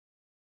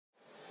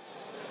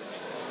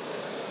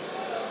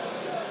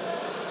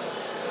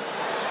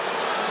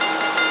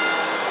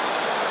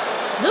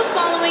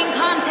following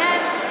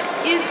contest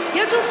is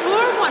scheduled for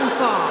one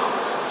fall,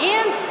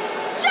 and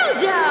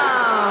JoJo!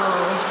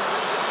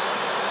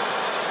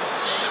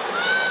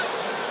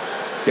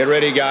 Get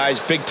ready, guys.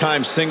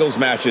 Big-time singles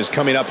matches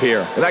coming up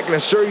here. And I can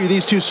assure you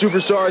these two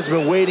superstars have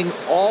been waiting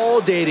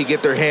all day to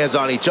get their hands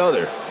on each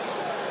other.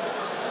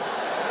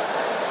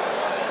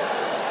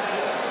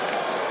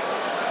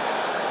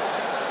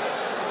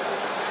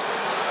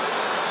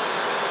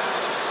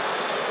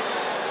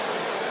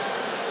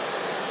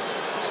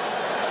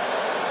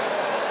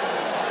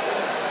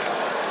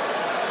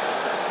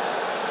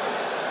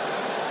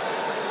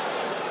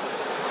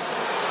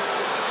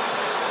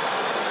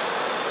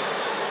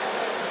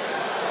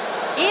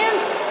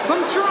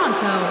 From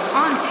Toronto,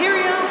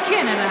 Ontario,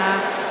 Canada,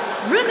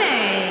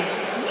 Renee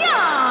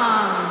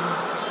Young.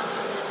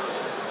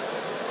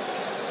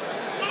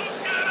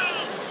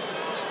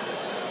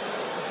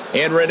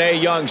 And Renee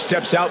Young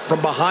steps out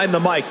from behind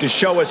the mic to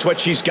show us what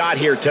she's got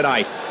here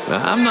tonight.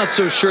 I'm not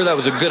so sure that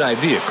was a good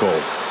idea,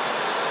 Cole.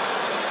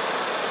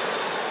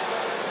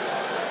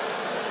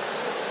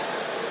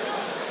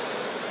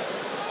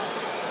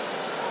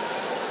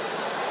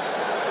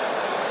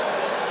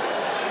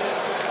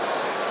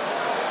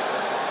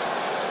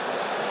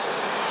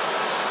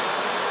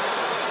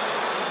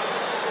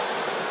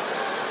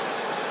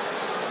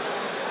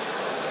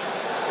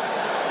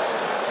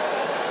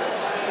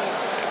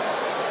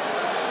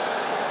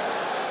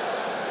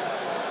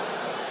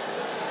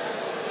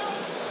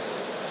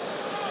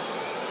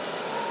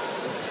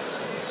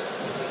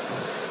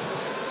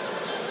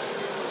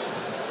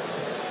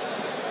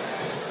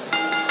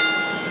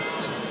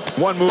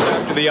 One move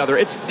after the other.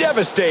 It's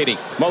devastating.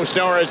 Most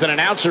know her as an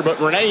announcer,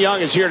 but Renee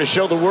Young is here to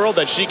show the world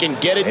that she can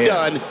get it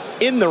done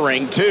in the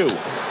ring, too.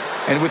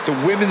 And with the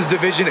women's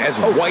division as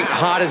white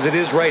hot as it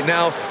is right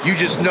now, you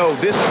just know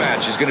this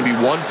match is going to be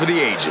one for the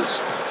ages.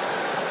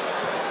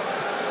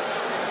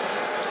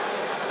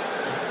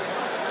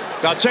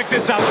 Now check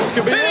this out. This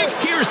could be it.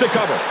 Here's the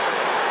cover.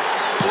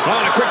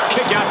 Oh, and a quick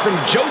kick out from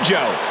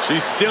JoJo.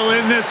 She's still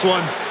in this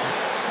one.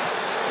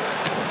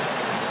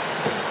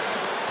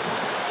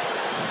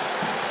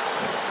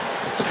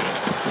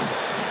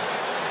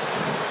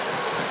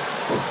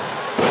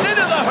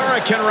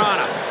 Hurricane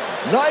Rana.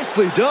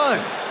 Nicely done.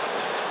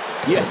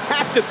 You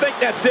have to think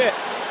that's it.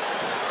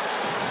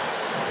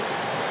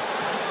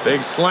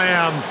 Big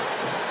slam.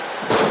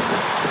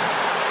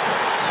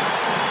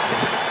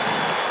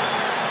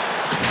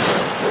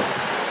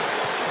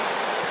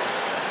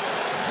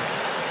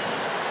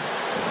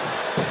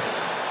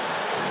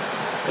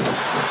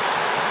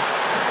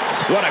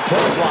 What a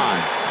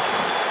clothesline.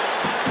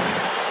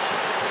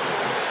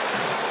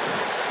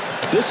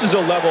 This is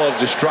a level of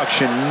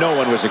destruction no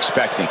one was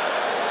expecting.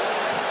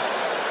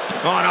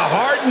 On a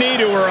hard knee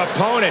to her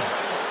opponent.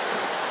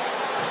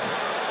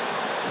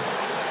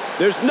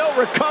 There's no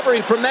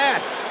recovering from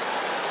that.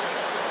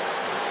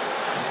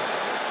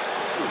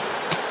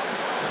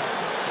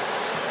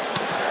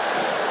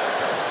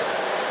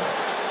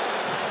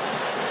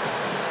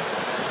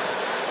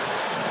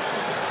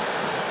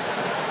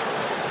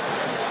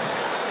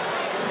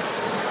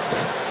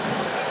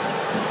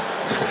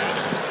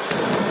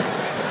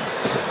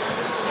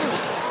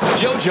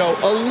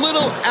 JoJo a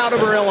little out of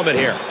her element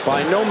here.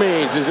 By no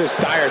means is this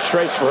dire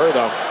straits for her,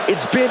 though.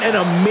 It's been an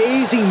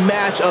amazing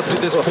match up to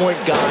this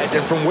point, guys.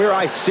 And from where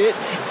I sit,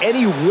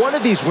 any one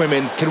of these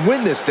women can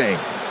win this thing.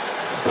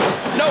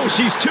 No,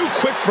 she's too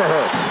quick for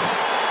her.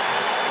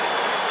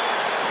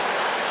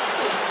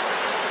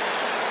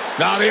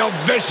 Now the old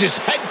vicious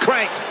head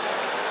crank.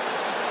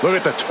 Look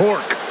at the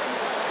torque.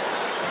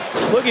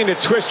 Looking to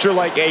twist her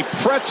like a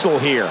pretzel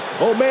here.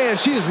 Oh, man,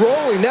 she is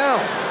rolling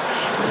now.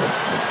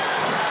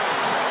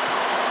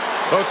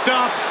 Hooked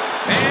up,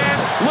 and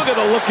look at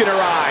the look in her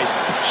eyes.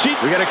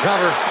 We got a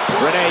cover.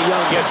 Renee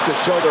Young gets the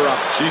shoulder up.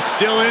 She's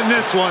still in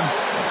this one.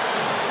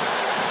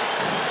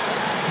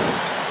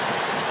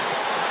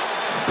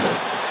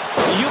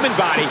 The human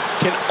body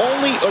can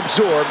only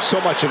absorb so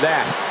much of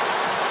that.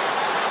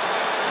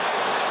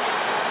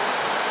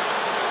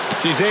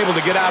 She's able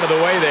to get out of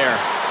the way there.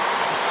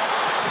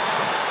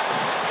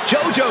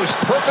 JoJo's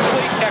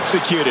perfectly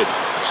executed.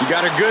 She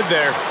got her good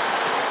there.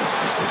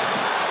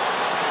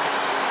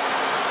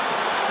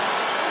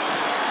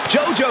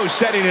 JoJo's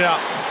setting it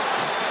up.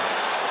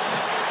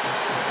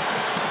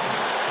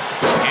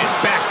 And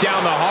back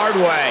down the hard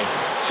way.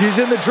 She's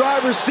in the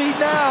driver's seat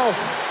now.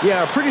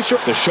 Yeah, pretty sure.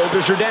 The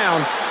shoulders are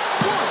down. 1,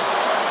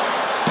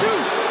 2.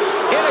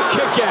 And a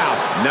kick out.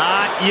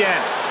 Not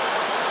yet.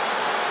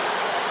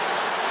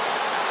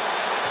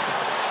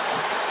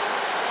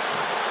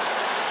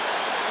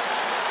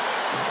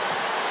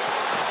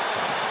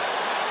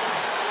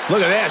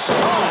 Look at this.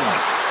 Oh, my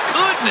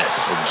goodness.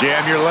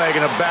 Jam your leg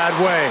in a bad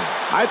way.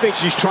 I think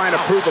she's trying to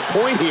prove a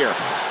point here.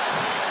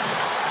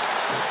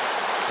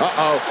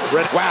 Uh-oh.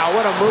 Wow,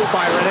 what a move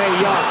by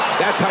Renee Young.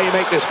 That's how you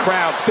make this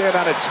crowd stand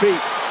on its feet.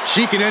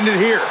 She can end it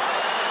here.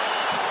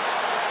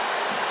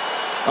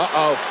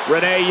 Uh-oh.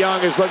 Renee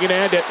Young is looking to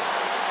end it.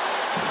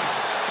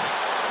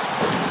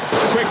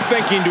 Quick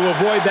thinking to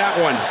avoid that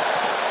one.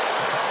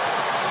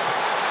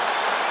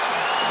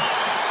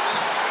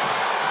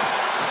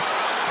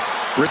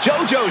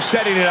 JoJo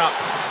setting it up.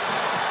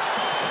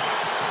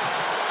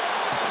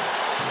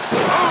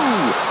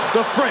 Oh,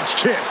 the French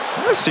kiss.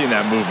 I've seen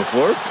that move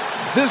before.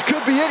 This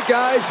could be it,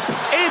 guys.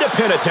 And a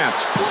pin attempt.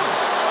 1,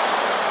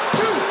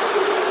 2,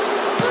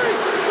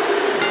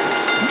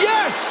 3.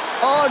 Yes!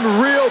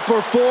 Unreal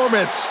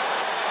performance.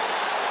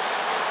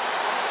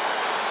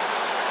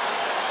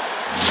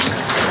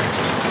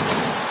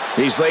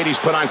 These ladies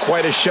put on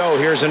quite a show.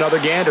 Here's another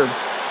gander.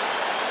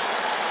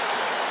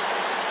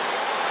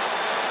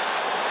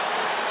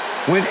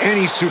 When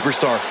any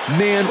superstar,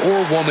 man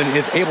or woman,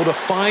 is able to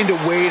find a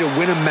way to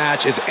win a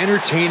match as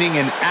entertaining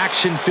and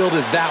action-filled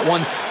as that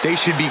one, they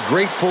should be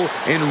grateful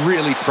and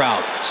really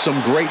proud.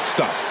 Some great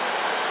stuff.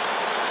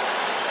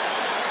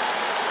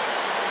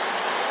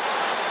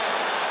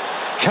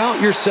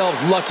 Count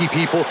yourselves lucky,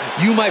 people.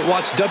 You might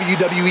watch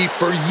WWE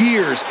for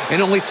years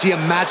and only see a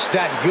match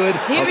that good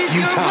Here a is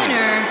few your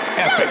times. winner,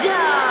 Epic.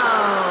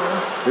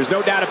 JoJo. There's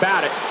no doubt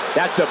about it.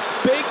 That's a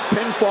big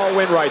pinfall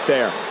win right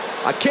there.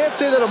 I can't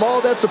say that I'm all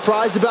that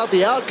surprised about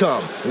the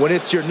outcome. When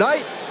it's your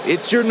night,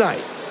 it's your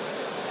night.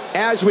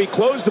 As we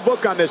close the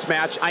book on this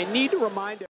match, I need to remind